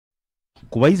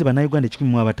Ku bayizi Bannayuganda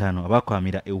 105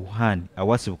 abakwamira e Wuhan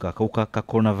awasibuka akawuka ka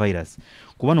coronavirus,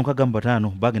 ku bano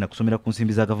 5 bagenda kusomera ku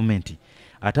nsimbi za gavumenti,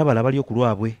 ate abala abali ku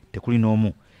lwabwe tekuli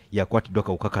n'omu yakwatiddwa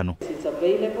akawuka kano. It's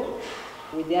available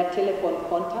with their telephone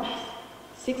contacts,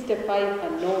 65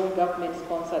 are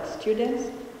non-government-sponsored students,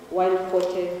 while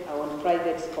 40 are on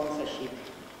private sponsorship.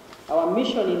 Our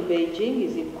mission in Beijing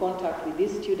is in contact with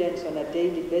these students on a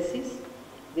daily basis.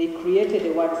 They created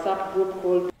a WhatsApp group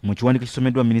called mu kiwandiiko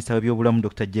kisomeddwa Minisita w'ebyobulamu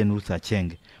Dr. Jane Ruth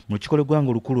Acheng mu lukikolo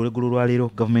ggwanga olukulu olw'eggulu lwa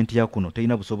leero gavumenti ya kuno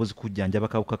terina busobozi kujjanjaba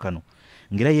akawuka kano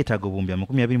ng'era yeetaaga obuwumbi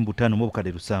 25 mu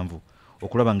obukadde 7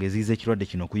 okulaba ng'eziyiza ekirwadde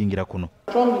kino okuyingira kuno.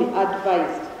 Strongly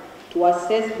advised to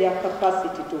assess their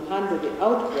capacity to handle the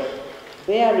outbreak,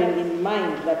 bearing in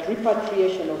mind that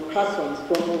repatriation of persons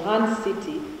from Wuhan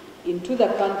city into the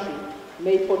country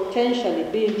may potentially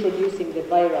be introducing the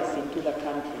virus into the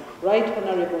country. Right,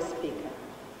 Honorable Speaker,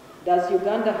 does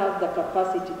Uganda have the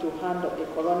capacity to handle a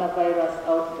coronavirus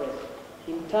outbreak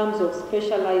in terms of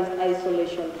specialized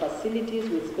isolation facilities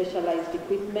with specialized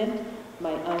equipment?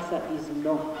 My answer is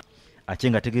no.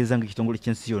 Acheng ategeeza ng'ekitongole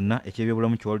ky'ensi yonna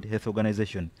eky'ebyobulamu ki World Health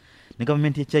Organization ne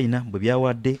gavumenti ye China bwe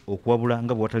byawadde okuwabula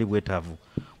nga bw'atali bwetaavu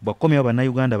bwakomyawo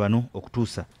Bannayuganda bano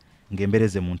okutuusa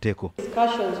ng'embereze mu nteeko.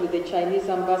 Discussions with the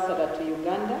Chinese ambassador to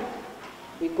Uganda,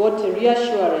 we got a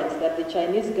reassurance that the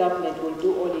Chinese government will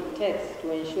do all it takes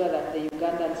to ensure that the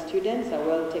Ugandan students are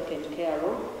well taken care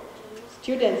of.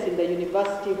 Students in the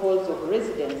university halls of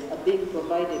residence are being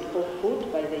provided for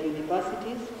food by the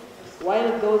universities,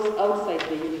 while those outside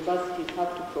the universities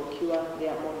have to procure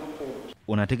their own food.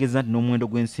 Ono ategeeza nti n'omuwendo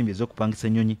gw'ensimbi ez'okupangisa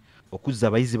ennyonyi okuzza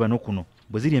abayizi bano kuno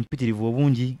bwe ziri empitirivu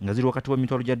obungi nga ziri wakati wa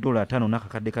 $5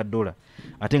 n'akakadde ka $,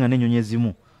 ate nga n'ennyonyi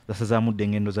ezimu zasazaamu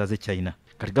engendo zaaze China.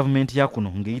 Kati gavumenti ya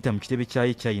kuno ng'eyita mu kitebe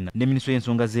kyayo China ne minisitule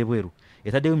y'ensonga z'ebweru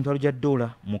etaddewo $600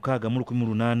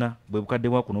 618 bwe bukadde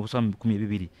bwa kuno obusoba mu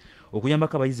 200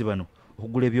 okuyambako abayizi bano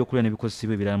okugula ebyokulya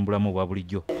n'ebikozesebwa ebirala mu bulamu obwa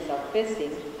bulijjo.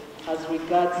 As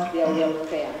regards their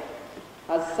welfare.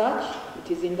 As such,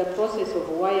 it is in the process of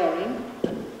wiring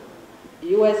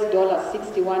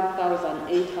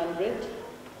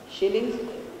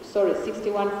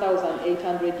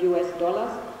 $61,800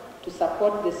 to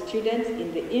support the students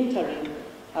in the interim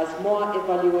as more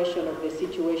evaluation of the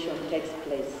situation takes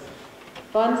place.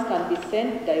 Funds can be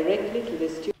sent directly to the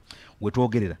students.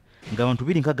 Wetwogerera ng'abantu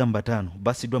 255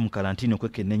 basiddwa mu kalantini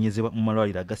okwekenneenyezebwa mu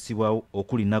malwaliro agassibwawo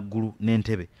okuli Naggulu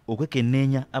n'Entebbe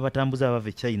okwekenneenya abatambuze abava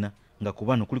e China nga ku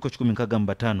bano kuliko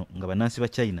 155 nga bannansi ba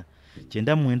China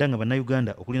 99 nga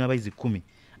Bannayuganda okuli n'abayizi 10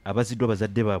 abaziddwa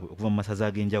bazadde baabwe okuva mu masaza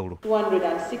ag'enjawulo.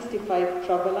 265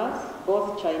 travelers,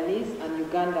 both Chinese and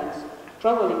Ugandans,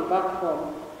 traveling back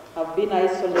home have been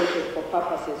isolated for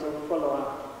purposes of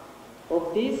follow-up.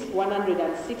 Of these,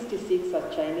 166 are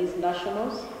Chinese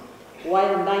nationals,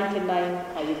 while 99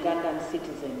 are Ugandan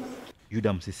citizens.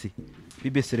 Yuda Musisi,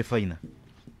 BBC Refaina,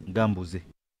 Gambuze.